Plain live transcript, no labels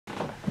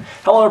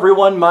Hello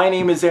everyone, my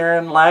name is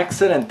Aaron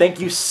Laxton and thank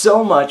you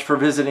so much for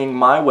visiting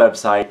my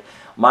website,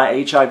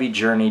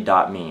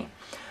 MyHIVJourney.me.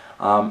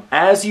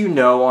 As you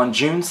know, on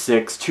June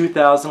 6,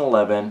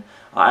 2011,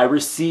 I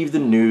received the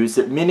news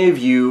that many of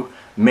you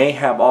may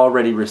have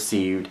already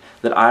received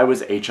that I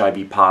was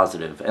HIV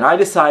positive. And I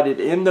decided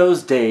in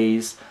those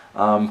days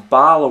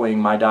following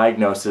my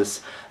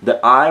diagnosis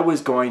that I was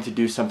going to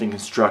do something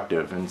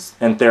constructive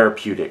and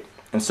therapeutic.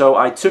 And so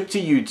I took to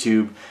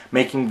YouTube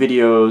making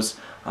videos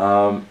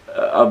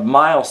of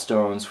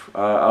milestones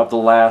of the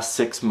last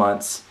 6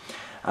 months.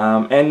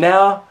 And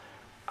now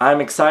I'm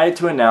excited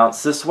to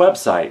announce this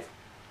website.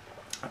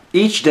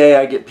 Each day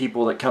I get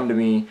people that come to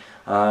me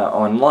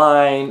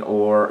online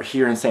or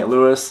here in St.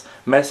 Louis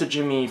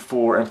messaging me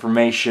for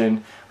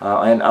information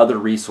and other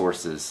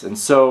resources. And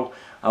so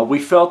we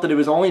felt that it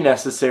was only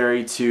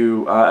necessary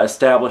to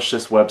establish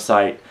this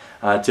website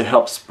to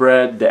help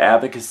spread the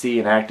advocacy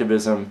and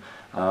activism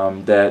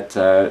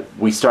that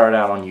we started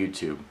out on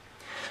YouTube.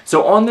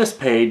 So on this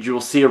page you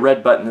will see a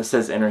red button that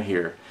says enter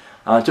here.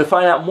 To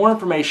find out more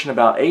information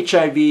about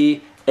HIV,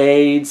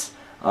 AIDS,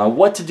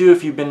 what to do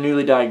if you've been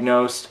newly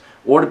diagnosed,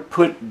 or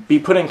to be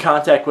put in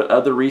contact with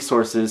other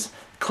resources,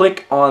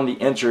 click on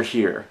the enter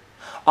here.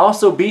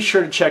 Also be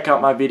sure to check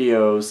out my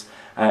videos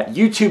at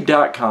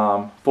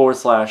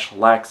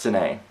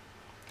youtube.com/laxton.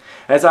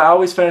 As I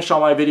always finish all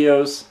my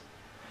videos,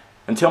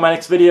 until my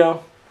next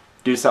video,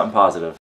 do something positive.